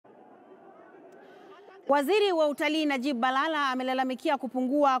Waziri wa utalii Najib Balala amelalamikia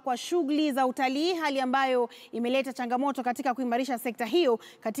kupungua kwa shughuli za utalii, hali ambayo imeleta changamoto katika kuimarisha sekta hiyo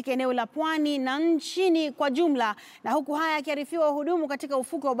katika eneo la pwani na nchini kwa jumla. Na huku haya yakiarifiwa, wahudumu katika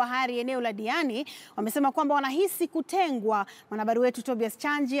ufuko wa bahari eneo la Diani wamesema kwamba wanahisi kutengwa. Mwanahabari wetu Tobias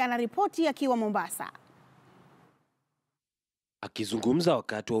Chanji anaripoti akiwa Mombasa. Akizungumza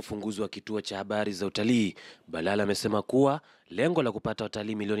wakati wa ufunguzi wa kituo cha habari za utalii, Balala amesema kuwa lengo la kupata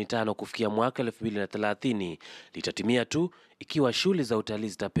watalii milioni 5 kufikia mwaka 2030 litatimia tu ikiwa shughuli za utalii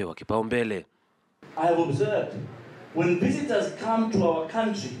zitapewa kipaumbele. I have observed when visitors come to our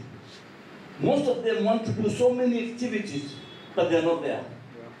country, most of them want to do so many activities, but they are not there.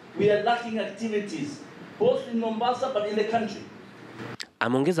 We are lacking activities both in Mombasa but in the country.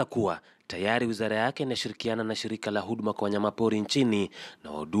 Ameongeza kuwa tayari wizara yake inashirikiana na shirika la huduma kwa wanyamapori nchini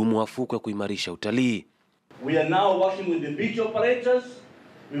na wahudumu wa fukwe kuimarisha utalii. We are now working with the beach operators.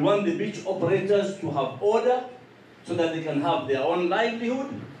 We want the beach operators to have order so that they can have their own livelihood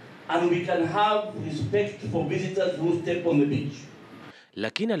and we can have respect for visitors who step on the beach.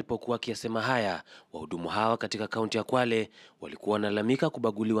 Lakini alipokuwa akisema haya, wahudumu hawa katika kaunti ya walikuwa wanalalamika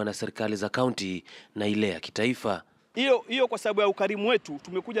kubaguliwa na serikali za kaunti na ile ya kitaifa. Hiyo kwa sababu ya ukarimu wetu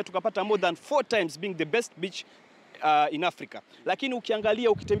tumekuja tukapata more than 4 times being the best beach in Africa. Lakini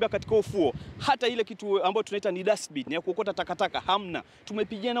ukiangalia ukitembea katika ufuo, hata ile kitu ambayo tunaita ni dustbin ya kuokota takataka hamna.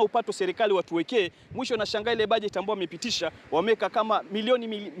 Tumepigana upato serikali watuwekee, mwisho na shangaa ile budget ambayo wamepitisha wameka kama milioni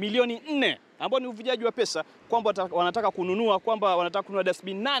 4 ambao ni uvujaji wa pesa, kwamba wanataka kununua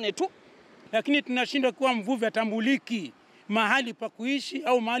dustbin 8 tu. Lakini tunashindwa kuwa mvuvi atambuliki mahali pa kuishi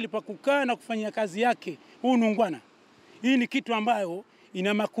au mahali pa kukaa na kufanya kazi yake. Huu ni ungwana. Hii ni kitu ambayo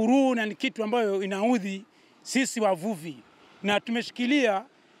ina makuruu na ni kitu ambayo inaudhi sisi wavuvi. Na tumeshikilia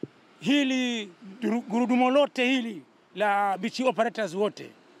hili gurudumu lote hili la beach operators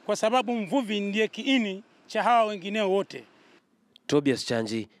wote, kwa sababu mvuvi ndiye kiini cha hawa wengineo wote. Tobias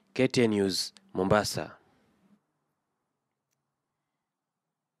Chanji, KTN News, Mombasa.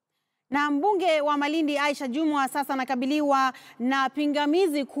 Na mbunge wa Malindi Aisha Jumwa sasa anakabiliwa na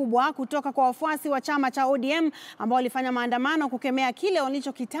pingamizi kubwa kutoka kwa wafuasi wa chama cha ODM ambao walifanya maandamano kukemea kile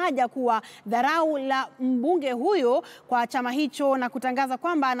walichokitaja kuwa dharau la mbunge huyo kwa chama hicho na kutangaza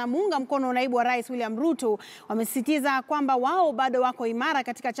kwamba anamuunga mkono naibu wa rais William Ruto. Wamesisitiza kwamba wao bado wako imara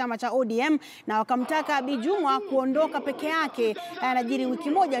katika chama cha ODM na wakamtaka Bi Jumwa kuondoka peke yake. Yanajiri wiki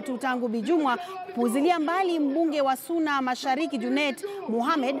moja tu tangu Bi Jumwa kupuuzilia mbali mbunge wa Suna Mashariki Junet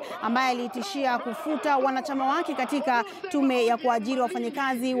Mohamed ambaye alitishia kufuta wanachama wake katika tume ya kuajiri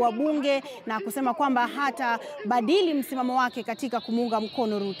wafanyikazi wa bunge na kusema kwamba hata badili msimamo wake katika kumuunga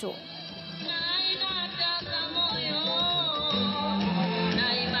mkono Ruto.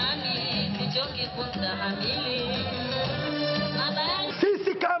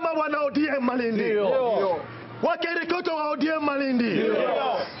 Sisi kama wana ODM Malindi, wakerekoto wa ODM Malindi,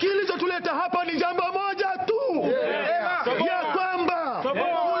 kilichotuleta hapa ni jambo moja tu, ya kwamba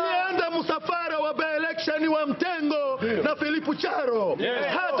ulienda msafara wa by-election wa Mtengo na Philipu Charo,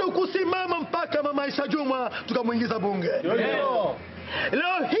 hata kusimama mpaka mama Aisha Jumwa tukamuingiza bunge.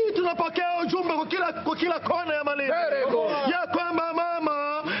 Leo hii tunapokea ujumbe kwa kila kona ya Malindi ya kwamba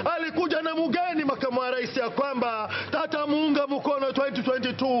mama alikuja na mugeni makamu wa rais ya kwamba tatamuunga mkono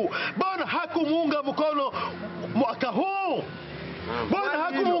 2022. Bona hakumuunga mkono mwaka huu. Bona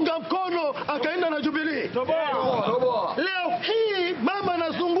hakumuunga mkono akaenda na Jubilee. Leo hii mama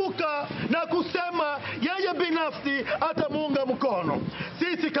anazunguka na kusema yeye binafsi atamuunga mkono.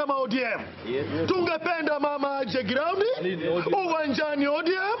 Sisi kama ODM tungependa mama aje ground uwanjani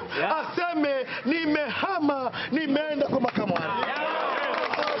ODM aseme nimehama, nimeenda kwa makamu.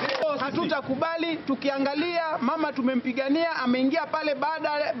 Hatutakubali. Tukiangalia mama tumempigania, ameingia pale,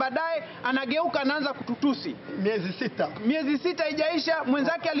 baadaye anageuka anaanza kututusi. Miezi sita haijaisha,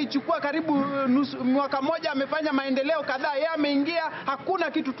 mwenzake alichukua karibu mwaka mmoja, amefanya maendeleo kadhaa, yeye ameingia,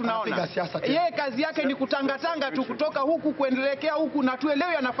 hakuna kitu tunaona. Yeye kazi yake ni kutangatanga tu kutoka huku kuendelekea huku na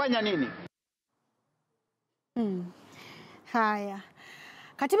tuelewe anafanya nini. Haya.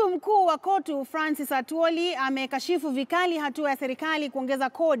 Katibu mkuu wa COTU Francis Atwoli amekashifu vikali hatua ya serikali kuongeza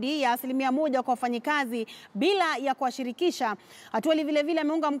kodi ya asilimia 1 kwa wafanyikazi bila ya kuwashirikisha. Atwoli vile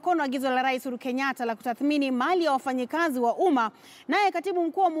ameunga mkono agizo la Rais Uhuru Kenyatta la kutathmini mali ya wafanyikazi wa umma. Naye katibu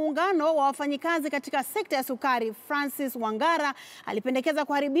mkuu wa muungano wa wafanyikazi katika sekta ya sukari Francis Wangara alipendekeza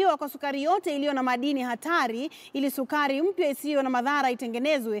kuharibiwa kwa sukari yote iliyo na madini hatari ili sukari mpya isiyo na madhara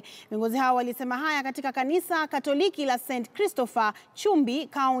itengenezwe. Viongozi hao walisema haya katika kanisa Katoliki la St. Christopher Chumbi,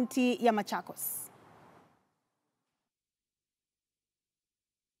 kaunti ya Machakos.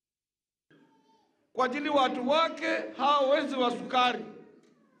 Kwa ajili watu wake hao wezi wa sukari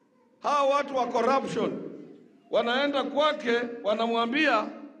Hawa watu wa corruption wanaenda kwake, wanamwambia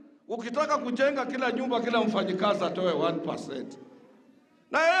ukitaka kujenga kila nyumba kila mfanyikazi atoe 1%.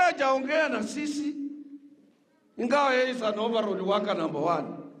 Na yeye hajaongea na sisi, ingawa yeye is an overall worker number 1.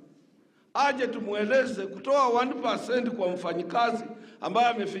 Aje tumueleze kutoa 1% kwa mfanyikazi ambaye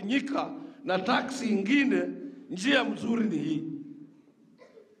amefinyika na taksi ingine, njia mzuri ni hii.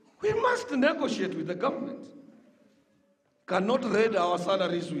 We must negotiate with the government. Cannot raise our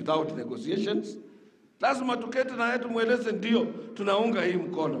salaries without negotiations. Lazima tuketi na yetu mueleze ndio tunaunga hii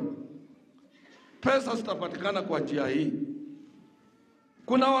mkono. Pesa zitapatikana kwa njia hii.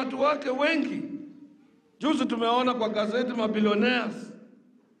 Kuna watu wake wengi. Juzi tumeona kwa gazeti mabilionaires.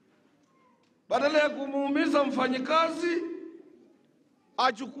 Badala ya kumuumiza mfanyikazi,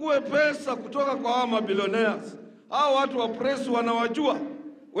 achukue pesa kutoka kwa hao mabilionaires. Hao watu wa press wanawajua.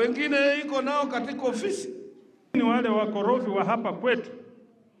 Wengine iko nao katika ofisi. Ni wale wakorofi wa hapa kwetu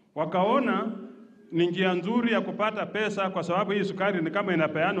wakaona ni njia nzuri ya kupata pesa, kwa sababu hii sukari ni kama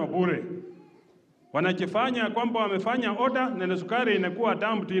inapeanwa bure. Wanachifanya kwamba wamefanya order na sukari inakuwa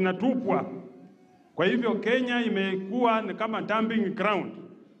dumped, inatupwa. Kwa hivyo Kenya imekuwa ni kama dumping ground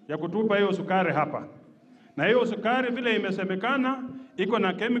ya kutupa hiyo sukari hapa. Na hiyo sukari vile imesemekana iko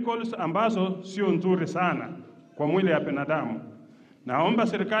na chemicals ambazo sio nzuri sana kwa mwili ya binadamu. Naomba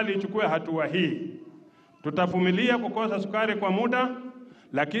serikali ichukue hatua hii. Tutavumilia kukosa sukari kwa muda,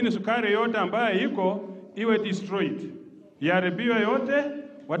 lakini sukari yote ambayo iko iwe destroyed. Iharibiwe yote,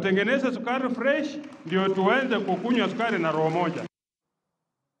 watengeneze sukari fresh ndio tuanze kukunywa sukari na roho moja.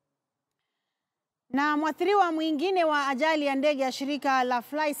 Na mwathiriwa mwingine wa ajali ya ndege ya shirika la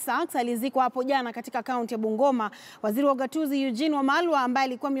FlySax alizikwa hapo jana katika kaunti ya Bungoma. Waziri wa ugatuzi Eugene Wamalwa, ambaye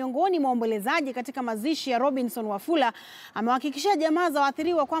alikuwa miongoni mwa waombolezaji katika mazishi ya Robinson Wafula, amewahakikishia jamaa za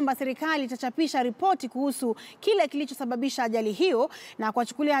waathiriwa kwamba serikali itachapisha ripoti kuhusu kile kilichosababisha ajali hiyo na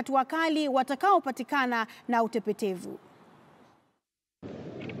kuwachukulia hatua kali watakaopatikana na utepetevu.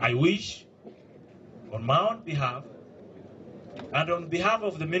 I wish on my own behalf and on behalf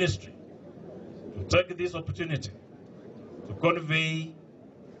of the ministry to take this opportunity to convey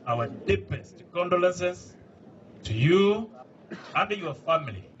our deepest condolences to you and your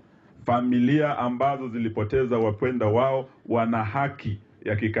family. Familia ambazo zilipoteza wapenda wao wana haki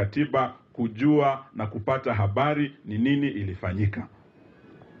ya kikatiba kujua na kupata habari ni nini ilifanyika.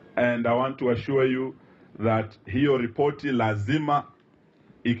 And I want to assure you that hiyo ripoti lazima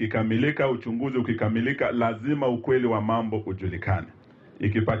ikikamilika, uchunguzi ukikamilika, lazima ukweli wa mambo ujulikane.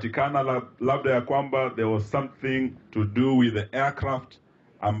 Ikipatikana labda ya kwamba there was something to do with the aircraft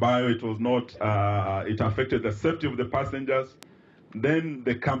ambayo it was not it affected the safety of the passengers, then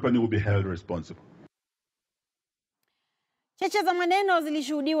the company will be held responsible. Cheche za maneno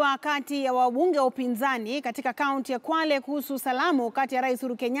zilishuhudiwa kati ya wabunge wa upinzani katika kaunti ya Kwale kuhusu salamu kati ya Rais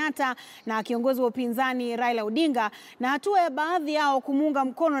Uhuru Kenyatta na kiongozi wa upinzani Raila Odinga, na hatua ya baadhi yao kumuunga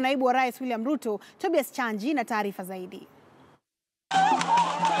mkono naibu wa Rais William Ruto. Tobias Chanji na taarifa zaidi.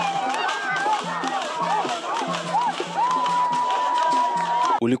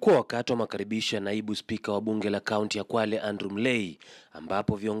 Ulikuwa wakati wa makaribisho ya naibu spika wa bunge la kaunti ya Kwale Andrew Mlei,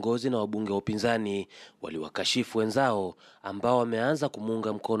 ambapo viongozi na wabunge wa upinzani waliwakashifu wenzao ambao wameanza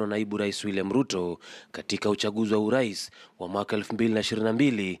kumuunga mkono naibu Rais William Ruto katika uchaguzi wa urais wa mwaka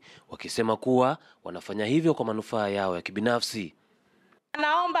 2022, wakisema kuwa wanafanya hivyo kwa manufaa yao ya kibinafsi.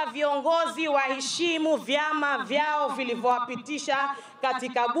 Naomba viongozi waheshimu vyama vyao vilivyowapitisha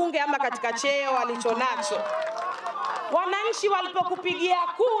katika bunge ama katika cheo walichonacho. Wananchi walipokupigia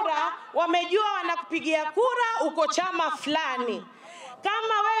kura, wamejua wanakupigia kura uko chama fulani.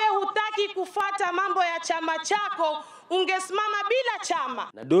 Kama wewe hutaki kufuata mambo ya chama chako, ungesimama bila chama.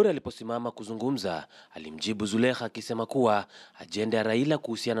 Na Dore aliposimama kuzungumza, alimjibu Zulekha akisema kuwa ajenda ya Raila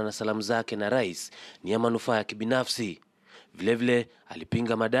kuhusiana na salamu zake na rais ni ya manufaa ya kibinafsi. Vilevile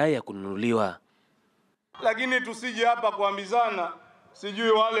alipinga madai ya kununuliwa. Lakini tusije hapa kuambizana, sijui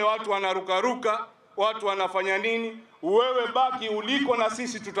wale watu wanarukaruka, watu wanafanya nini. Wewe baki uliko na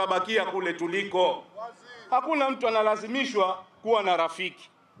sisi tutabakia kule tuliko. Hakuna mtu analazimishwa kuwa na rafiki.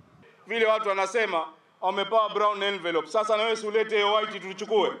 Vile watu wanasema wamepewa brown envelope, sasa na wewe ulete hiyo white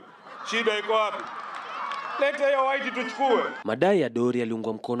tuchukue. Shida iko wapi? Leta hiyo white tuchukue. Madai ya Dori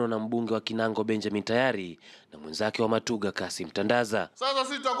yaliungwa mkono na mbunge wa Kinango Benjamin Tayari na mwenzake wa Matuga Kasim Tandaza. Sasa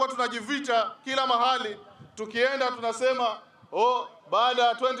sisi tutakuwa tunajificha kila mahali, tukienda tunasema baada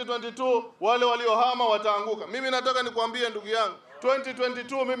ya 2022 wale waliohama wataanguka. Mimi nataka nikwambie ndugu yangu,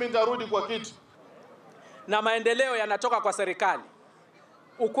 2022 mimi nitarudi kwa kiti. Na maendeleo yanatoka kwa serikali.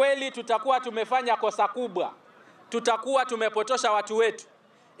 Ukweli tutakuwa tumefanya kosa kubwa. Tutakuwa tumepotosha watu wetu.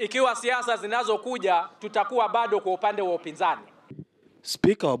 Ikiwa siasa zinazokuja tutakuwa bado kwa upande wa upinzani.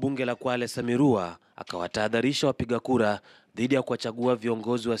 Spika wa bunge la Kwale Samirua akawatahadharisha wapiga kura dhidi ya kuwachagua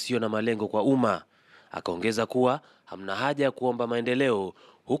viongozi wasio na malengo kwa umma. Akaongeza kuwa hamna haja ya kuomba maendeleo,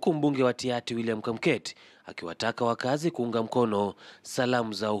 huku mbunge wa Tiaty William Kamket akiwataka wakazi kuunga mkono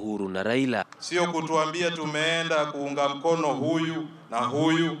salamu za Uhuru na Raila. Sio kutuambia tumeenda kuunga mkono huyu na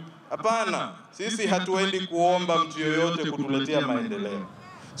huyu. Hapana, sisi hatuendi kuomba mtu yoyote kutuletea maendeleo.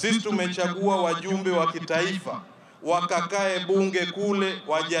 Sisi tumechagua wajumbe wa kitaifa wakakae bunge kule,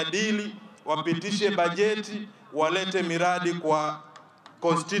 wajadili, wapitishe bajeti, walete miradi kwa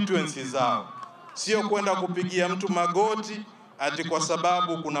constituency zao. Sio kwenda kupigia mtu magoti ati kwa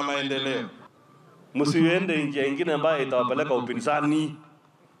sababu kuna maendeleo. Msiende njia nyingine ambayo itawapeleka upinzani.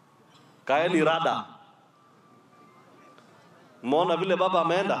 Kaeni rada. Muona vile baba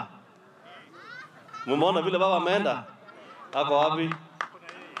ameenda? Mumeona vile baba ameenda? Ako wapi?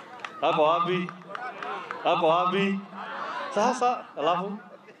 Ako wapi? Ako wapi? Sasa alafu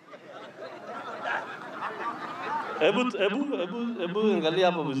Ebu angalia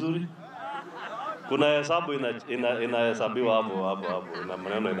hapo vizuri. Kuna hesabu inahesabiwa hapo. Na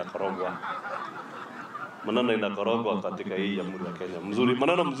maneno inakorogwa. Maneno inakorogwa katika hii Jamhuri ya Kenya. Mzuri,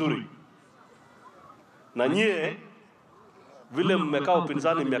 maneno mzuri. Na nyie vile mmekaa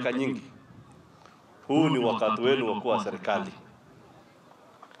upinzani miaka nyingi. Huu ni wakati wenu wa kuwa serikali.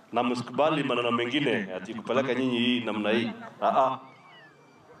 Na msikubali maneno mengine ati kupeleka nyinyi hii namna hii.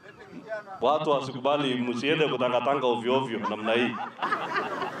 Watu wasikubali, msiende kutangatanga ovyo ovyo namna hii.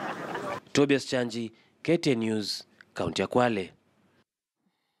 Tobias Chanji, KTN News, kaunti ya Kwale.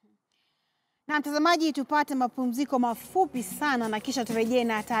 Na mtazamaji, tupate mapumziko mafupi sana na kisha turejee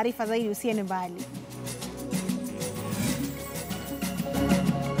na taarifa zaidi. Usiende mbali.